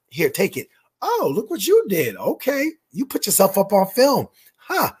time, here, take it. Oh, look what you did. Okay. You put yourself up on film.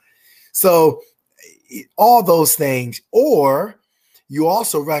 Huh. So all those things. Or you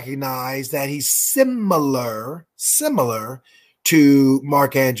also recognize that he's similar to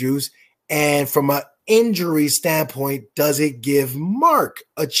Mark Andrews. And from an injury standpoint, does it give Mark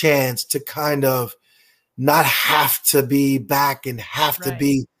a chance to kind of not have to be back and have to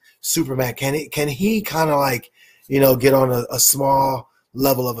be Superman? Can he kind of like, get on a small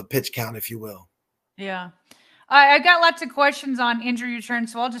level of a pitch count, if you will? Yeah. I got lots of questions on injury return,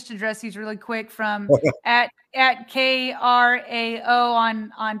 so I'll just address these really quick from at KRAO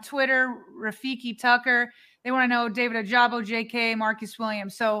on Twitter, Rafiki Tucker. They want to know David Ajabo, JK, Marcus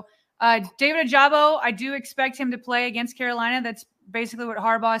Williams. So David Ajabo, I do expect him to play against Carolina. That's basically what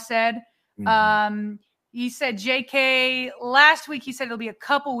Harbaugh said. Mm-hmm. He said JK last week. He said it'll be a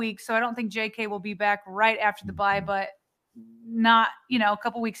couple weeks, so I don't think JK will be back right after the bye, but not, a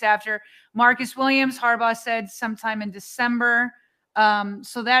couple weeks after. Marcus Williams, Harbaugh said sometime in December.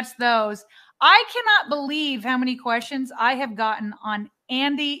 So that's those. I cannot believe how many questions I have gotten on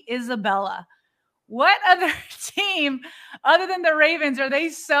Andy Isabella. What other team other than the Ravens are they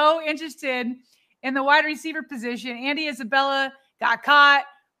so interested in the wide receiver position? Andy Isabella got cut.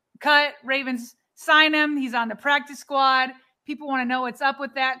 Ravens sign him. He's on the practice squad. People want to know what's up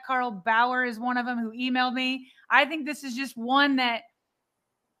with that. Carl Bauer is one of them who emailed me. I think this is just one that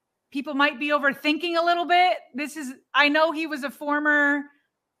people might be overthinking a little bit. I know he was a former,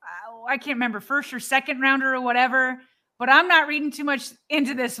 I can't remember, first or second rounder or whatever, but I'm not reading too much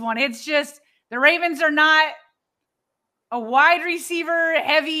into this one. It's just the Ravens are not a wide receiver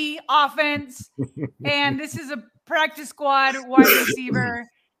heavy offense. And this is a practice squad wide receiver.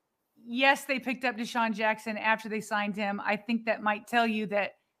 Yes, they picked up Deshaun Jackson after they signed him. I think that might tell you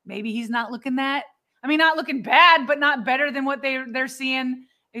that maybe he's not looking not looking bad, but not better than what they're seeing,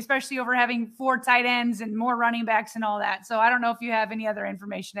 especially over having 4 tight ends and more running backs and all that. So I don't know if you have any other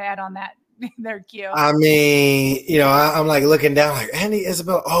information to add on that there, Q. I mean, I'm like looking down like Andy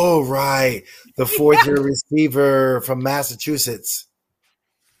Isabel. Oh, right. The 4th-year receiver from Massachusetts.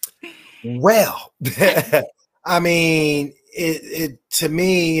 Well, I mean, it to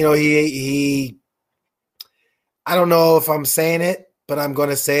me, he I don't know if I'm saying it, but I'm going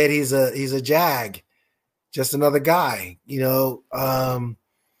to say it. He's a Jag, just another guy.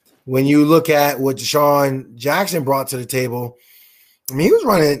 When you look at what Deshaun Jackson brought to the table, I mean,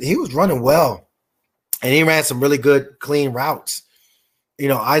 he was running well, and he ran some really good, clean routes.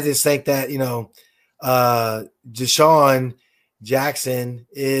 I just think that Deshaun Jackson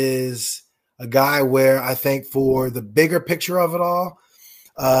is a guy where I think for the bigger picture of it all,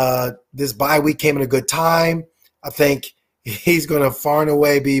 this bye week came at a good time. I think he's going to far and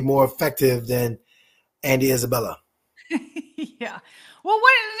away be more effective than Andy Isabella. Yeah. Well,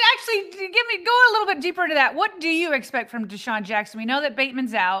 go a little bit deeper into that. What do you expect from Deshaun Jackson? We know that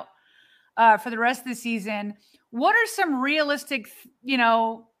Bateman's out for the rest of the season. What are some realistic,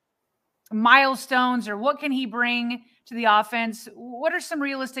 milestones, or what can he bring to the offense? What are some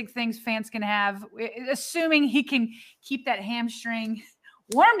realistic things fans can have, assuming he can keep that hamstring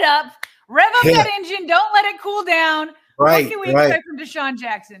warmed up, rev up that engine, don't let it cool down? Right. What can we expect from Deshaun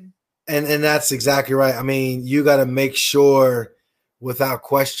Jackson? And that's exactly right. I mean, you got to make sure without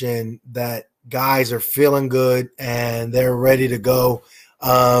question that guys are feeling good and they're ready to go.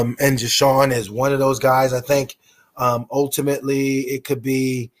 And Deshaun is one of those guys. I think ultimately it could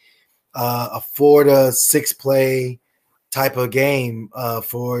be a 4 to 6 play type of game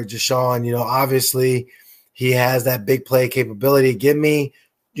for Deshaun. Obviously he has that big play capability. Give me,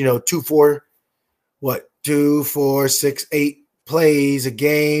 2, 4, 6, 8 plays a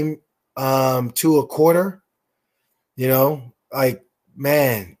game, to a quarter, like,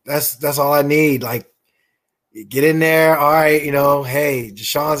 man, that's all I need. Like, get in there. All right. Hey,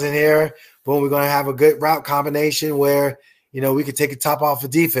 Deshaun's in here. Boom. We're going to have a good route combination where, we could take a top off of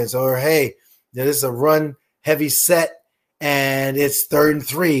defense, or, hey, this is a run heavy set and it's 3rd and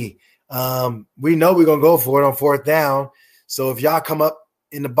 3. We know we're going to go for it on 4th down. So if y'all come up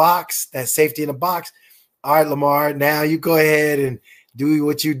in the box, that safety in the box, all right, Lamar, now you go ahead and do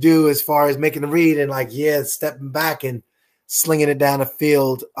what you do as far as making the read and stepping back and slinging it down the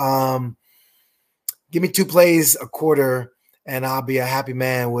field. Give me 2 plays a quarter and I'll be a happy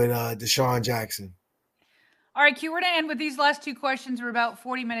man with Deshaun Jackson. All right, Q, we're going to end with these last 2 questions. We're about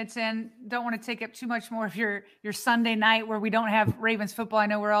 40 minutes in. Don't want to take up too much more of your Sunday night where we don't have Ravens football. I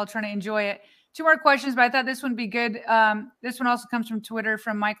know we're all trying to enjoy it. 2 more questions, but I thought this one would be good. This one also comes from Twitter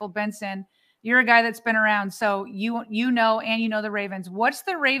from Michael Benson. You're a guy that's been around, so you know the Ravens. What's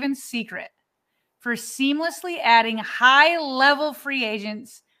the Ravens' secret for seamlessly adding high-level free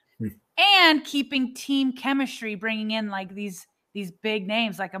agents and keeping team chemistry, bringing in like these big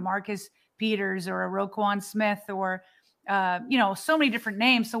names like a Marcus Peters or a Roquan Smith or so many different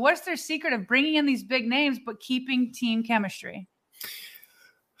names. So what's their secret of bringing in these big names but keeping team chemistry?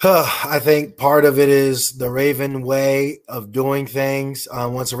 I think part of it is the Raven way of doing things.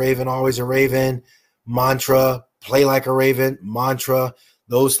 Once a Raven, always a Raven. Mantra, play like a Raven. Mantra,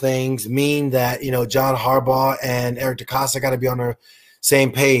 those things mean that, John Harbaugh and Eric DeCosta got to be on the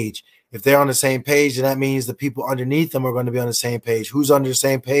same page. If they're on the same page, then that means the people underneath them are going to be on the same page. Who's under the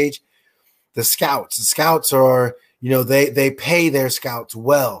same page? The scouts. The scouts are, they pay their scouts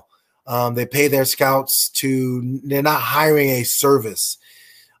well. They pay their scouts they're not hiring a service.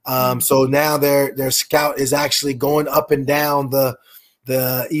 So now their scout is actually going up and down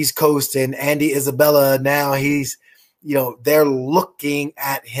the East Coast, and Andy Isabella, now he's, they're looking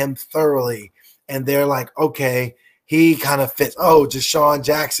at him thoroughly and they're like, okay, he kind of fits. Oh, Deshaun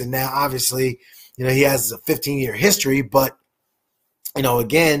Jackson. Now, obviously, he has a 15-year history, but,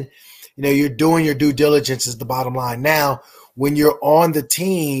 again, you're doing your due diligence is the bottom line. Now, when you're on the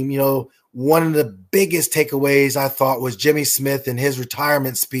team, one of the biggest takeaways I thought was Jimmy Smith in his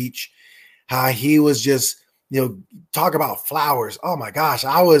retirement speech, how he was just, talk about flowers. Oh my gosh.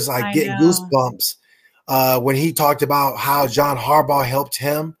 I was like getting goosebumps when he talked about how John Harbaugh helped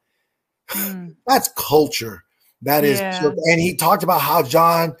him. That's culture. That is pure. And he talked about how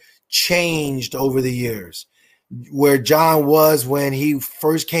John changed over the years, where John was when he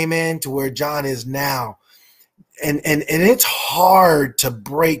first came in to where John is now. And it's hard to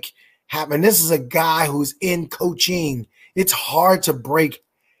break happen. This is a guy who's in coaching. It's hard to break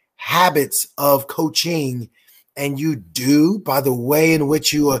habits of coaching, and you do by the way in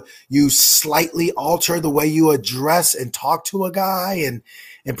which you slightly alter the way you address and talk to a guy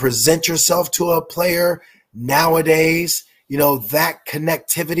and present yourself to a player nowadays. That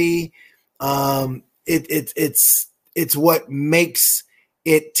connectivity, it's what makes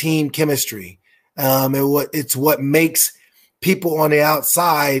it team chemistry. It's what makes people on the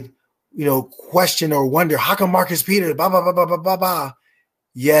outside, question or wonder, how come Marcus Peters, blah, blah, blah, blah, blah, blah, blah.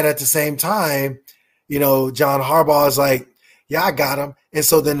 Yet at the same time, John Harbaugh is like, yeah, I got him. And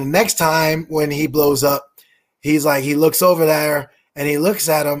so then the next time when he blows up, he's like, he looks over there and he looks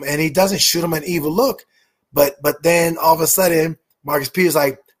at him and he doesn't shoot him an evil look. But then all of a sudden, Marcus Peters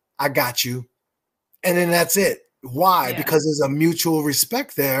like, I got you. And then that's it. Why? Yeah. Because there's a mutual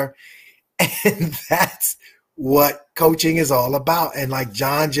respect there. And that's what coaching is all about. And like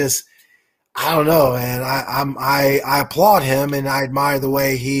John just, I don't know, and I applaud him, and I admire the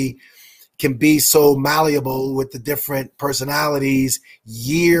way he can be so malleable with the different personalities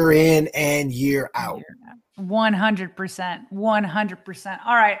year in and year out. 100%. 100%.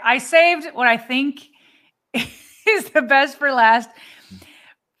 All right. I saved what I think is the best for last.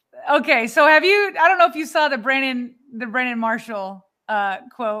 Okay. So I don't know if you saw the Brandon Marshall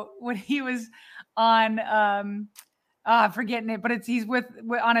quote when he was on, I'm forgetting it, but he's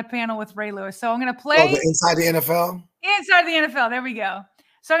on a panel with Ray Lewis. So I'm going to play the Inside the NFL. Inside the NFL. There we go.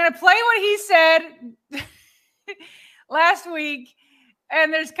 So I'm going to play what he said last week.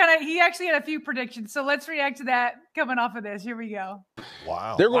 And he actually had a few predictions. So let's react to that coming off of this. Here we go.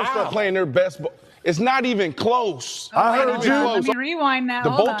 Wow. They're going to start playing their best. It's not even close. I heard you. Let me rewind now. The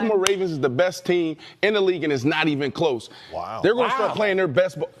Baltimore Ravens is the best team in the league, and it's not even close. Wow. They're going to start playing their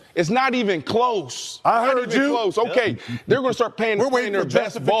best. It's not even close. I heard you. Close. Okay. They're going to start playing their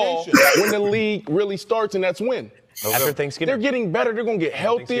best ball when the league really starts, and that's when. After Thanksgiving. They're getting better. They're going to get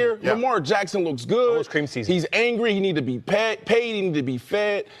healthier. Yeah. Lamar Jackson looks good. Cream season. He's angry. He needs to be paid. He needs to be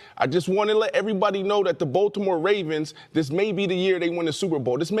fed. I just want to let everybody know that the Baltimore Ravens, this may be the year they win the Super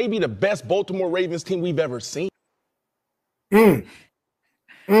Bowl. This may be the best Baltimore Ravens team we've ever seen. All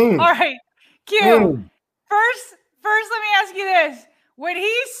right, Q. First, let me ask you this. When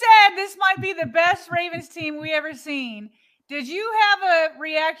he said this might be the best Ravens team we ever seen, did you have a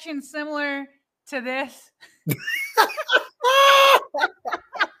reaction similar to this? Ray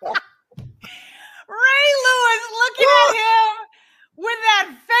Lewis looking at him with that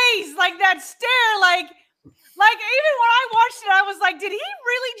face, like that stare, like even when I watched it, I was like, did he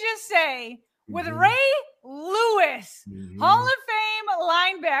really just say with Ray Lewis, Hall of Fame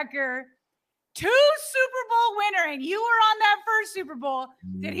linebacker, 2 Super Bowl winner, and you were on that first Super Bowl,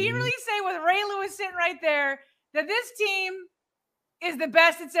 did he really say with Ray Lewis sitting right there that this team is the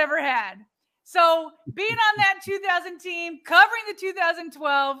best it's ever had? So being on that 2000 team, covering the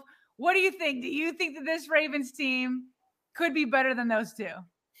 2012, what do you think? Do you think that this Ravens team could be better than those two?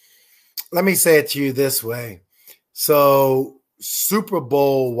 Let me say it to you this way. So Super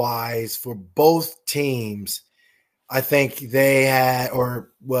Bowl wise for both teams, I think they had,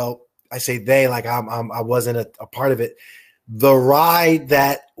 or well, I say they like I wasn't a part of it. The ride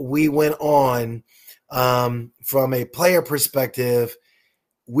that we went on from a player perspective,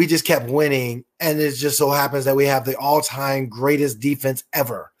 we just kept winning, and it just so happens that we have the all-time greatest defense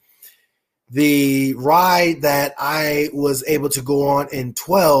ever. The ride that I was able to go on in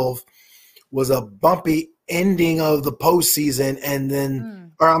 12 was a bumpy ending of the postseason, and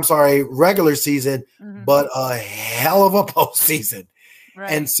then, or I'm sorry, regular season, but a hell of a postseason.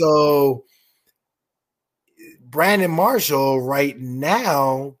 Right. And so Brandon Marshall right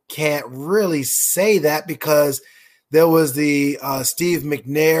now can't really say that because there was the Steve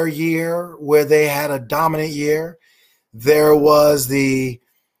McNair year where they had a dominant year. There was the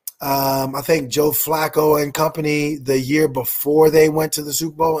I think Joe Flacco and company the year before they went to the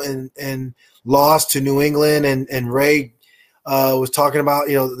Super Bowl and lost to New England. And Ray was talking about,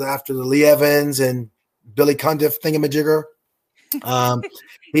 after the Lee Evans and Billy Cundiff thingamajigger,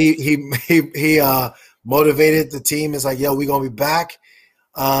 he motivated the team. It's like, yo, we're going to be back.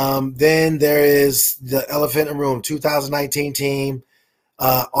 Then there is the elephant in the room, 2019 team,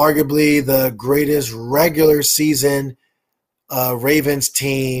 arguably the greatest regular season Ravens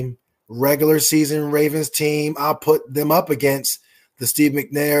team. I'll put them up against the Steve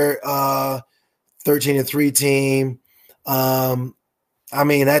McNair 13-3 team.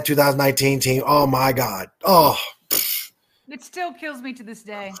 That 2019 team, oh my God. Oh, it still kills me to this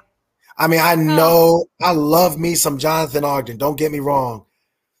day. I know I love me some Jonathan Ogden. Don't get me wrong.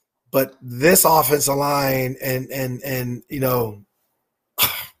 But this offensive line and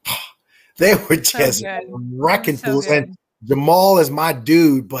they were just wrecking fools. And Jamal is my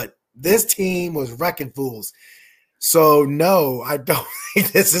dude, but this team was wrecking fools. So, no, I don't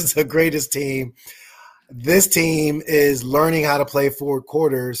think this is the greatest team. This team is learning how to play four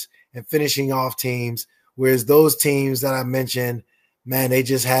quarters and finishing off teams, whereas those teams that I mentioned, man, they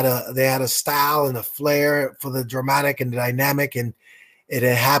had a style and a flair for the dramatic and the dynamic, and it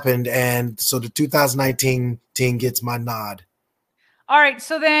had happened. And so the 2019 team gets my nod. All right,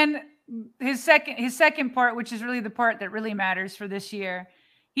 so then his second part, which is really the part that really matters for this year.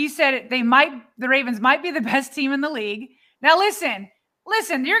 He said the Ravens might be the best team in the league. Now listen,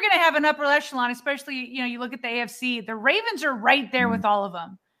 you're going to have an upper echelon, especially, you look at the AFC. The Ravens are right there with all of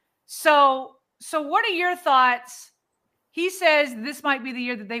them. So what are your thoughts? He says this might be the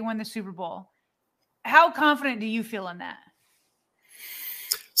year that they win the Super Bowl. How confident do you feel in that?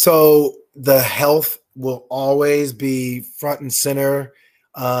 So the health will always be front and center.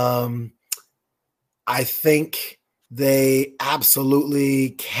 I think they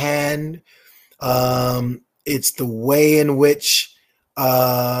absolutely can. It's the way in which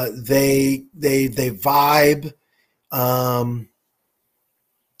they vibe.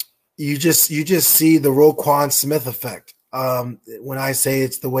 You just see the Roquan Smith effect. When I say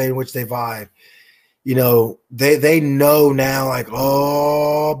it's the way in which they vibe, they know now, like,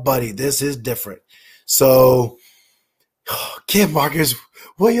 oh, buddy, this is different. So get Marcus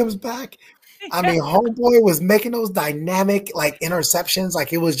Williams back. Homeboy was making those dynamic like interceptions.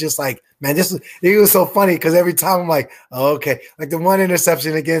 Like, it was just like, man, it was so funny because every time I'm like, oh, okay. Like the one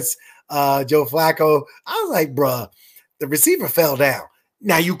interception against Joe Flacco, I was like, bruh, the receiver fell down.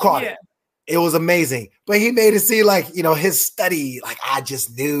 Now you caught it. It was amazing. But he made it seem like, his study, like I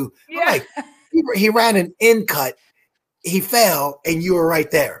just knew. Yeah. I'm like, he ran an in cut, he fell, and you were right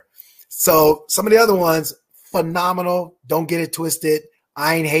there. So some of the other ones, phenomenal. Don't get it twisted.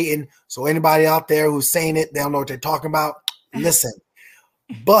 I ain't hating. So anybody out there who's saying it, they don't know what they're talking about. Listen.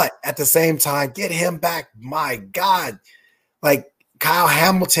 But at the same time, get him back. My God. Like, Kyle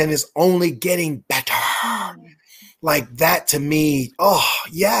Hamilton is only getting better. Like, that to me, oh,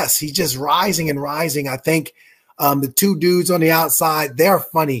 yes, he's just rising and rising. I think the two dudes on the outside, they're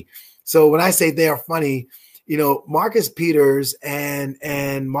funny. So when I say they're funny, Marcus Peters and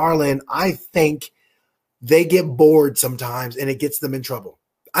Marlon, I think they get bored sometimes and it gets them in trouble.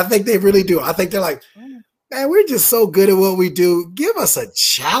 I think they really do. I think they're like, man, we're just so good at what we do. Give us a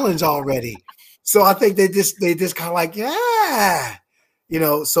challenge already. So I think they just kind of like, yeah,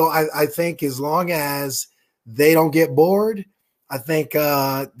 so I think as long as they don't get bored, I think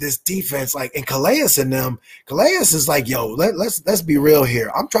this defense, like, and Calais is like, yo, let's be real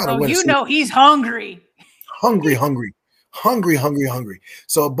here. I'm trying to win. He's hungry. Hungry.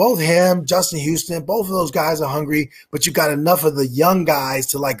 So both him, Justin Houston, both of those guys are hungry, but you got enough of the young guys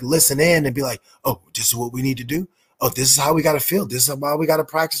to like listen in and be like, oh, this is what we need to do. Oh, this is how we got to feel. This is how we got to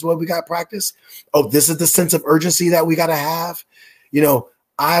practice what we got to practice. Oh, this is the sense of urgency that we got to have.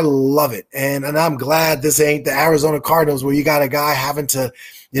 I love it. And I'm glad this ain't the Arizona Cardinals where you got a guy having to,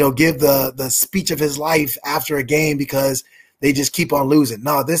 give the speech of his life after a game because they just keep on losing.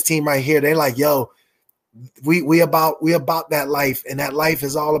 No, this team right here, they like, yo, we about that life, and that life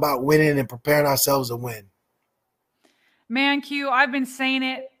is all about winning and preparing ourselves to win. Man, Q, I've been saying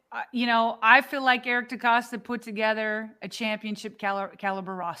it. I feel like Eric DeCosta put together a championship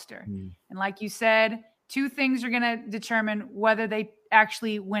caliber roster. And like you said, two things are going to determine whether they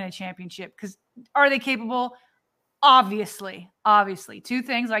actually win a championship. Because are they capable? Obviously. Two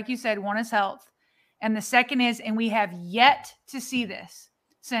things, like you said, one is health. And the second is, and we have yet to see this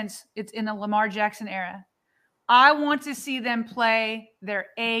since it's in the Lamar Jackson era, I want to see them play their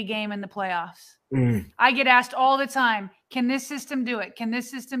A game in the playoffs. I get asked all the time, can this system do it? Can this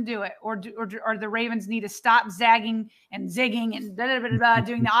system do it? Or the Ravens need to stop zagging and zigging and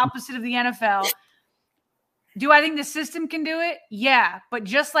doing the opposite of the NFL. Do I think the system can do it? Yeah. But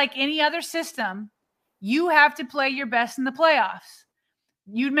just like any other system, you have to play your best in the playoffs.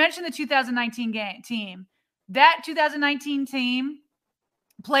 You mentioned the 2019 team. That 2019 team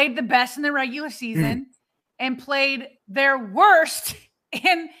played the best in the regular season and played their worst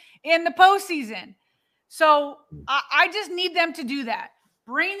in the postseason. So I just need them to do that.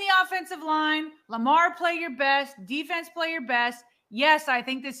 Bring the offensive line. Lamar, play your best. Defense, play your best. Yes, I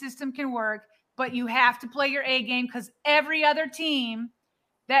think the system can work, but you have to play your A game because every other team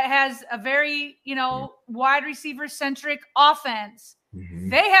that has a very, wide receiver centric offense,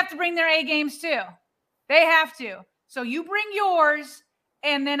 they have to bring their A games too. They have to. So you bring yours,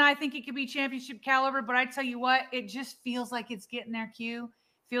 and then I think it could be championship caliber. But I tell you what, it just feels like it's getting there, Q.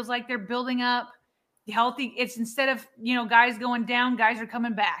 Feels like they're building up healthy. It's instead of, guys going down, guys are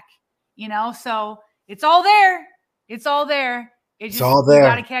coming back, so it's all there. It's all there. It's all there. You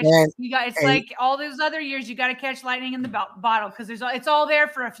got to catch. It's like all those other years. You got to catch lightning in the bottle because it's all there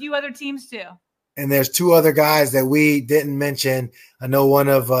for a few other teams too. And there's two other guys that we didn't mention. I know one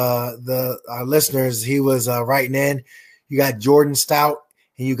of our listeners, he was writing in. You got Jordan Stout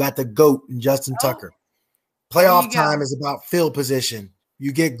and you got the GOAT and Justin Tucker. Playoff time is about field position.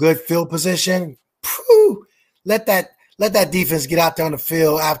 You get good field position. Let that defense get out there on the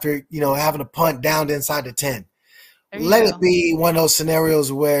field after having a punt down to inside the 10. Let it be one of those scenarios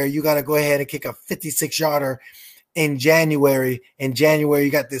where you got to go ahead and kick a 56-yarder in January. In January,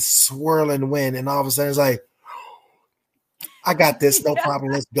 you got this swirling wind, and all of a sudden it's like, I got this, no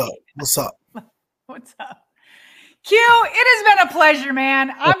problem. Let's go. What's up? What's up? Q, it has been a pleasure,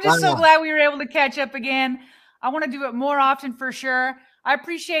 man. I'm just so glad we were able to catch up again. I want to do it more often for sure. I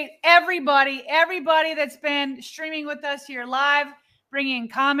appreciate everybody that's been streaming with us here live, bringing in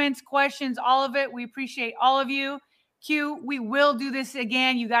comments, questions, all of it. We appreciate all of you. Q, we will do this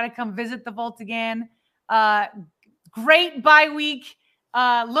again. You got to come visit the Vault again. Great bye week.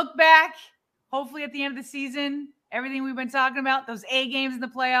 Look back, hopefully at the end of the season, everything we've been talking about, those A games in the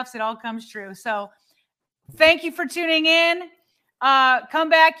playoffs, it all comes true. So thank you for tuning in.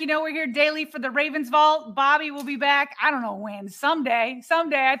 Come back. We're here daily for the Ravens Vault. Bobby will be back. I don't know when. Someday,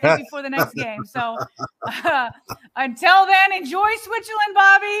 I think before the next game. So until then, enjoy Switzerland,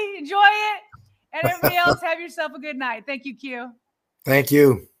 Bobby. Enjoy it. And everybody else, have yourself a good night. Thank you, Q. Thank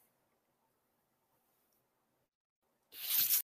you.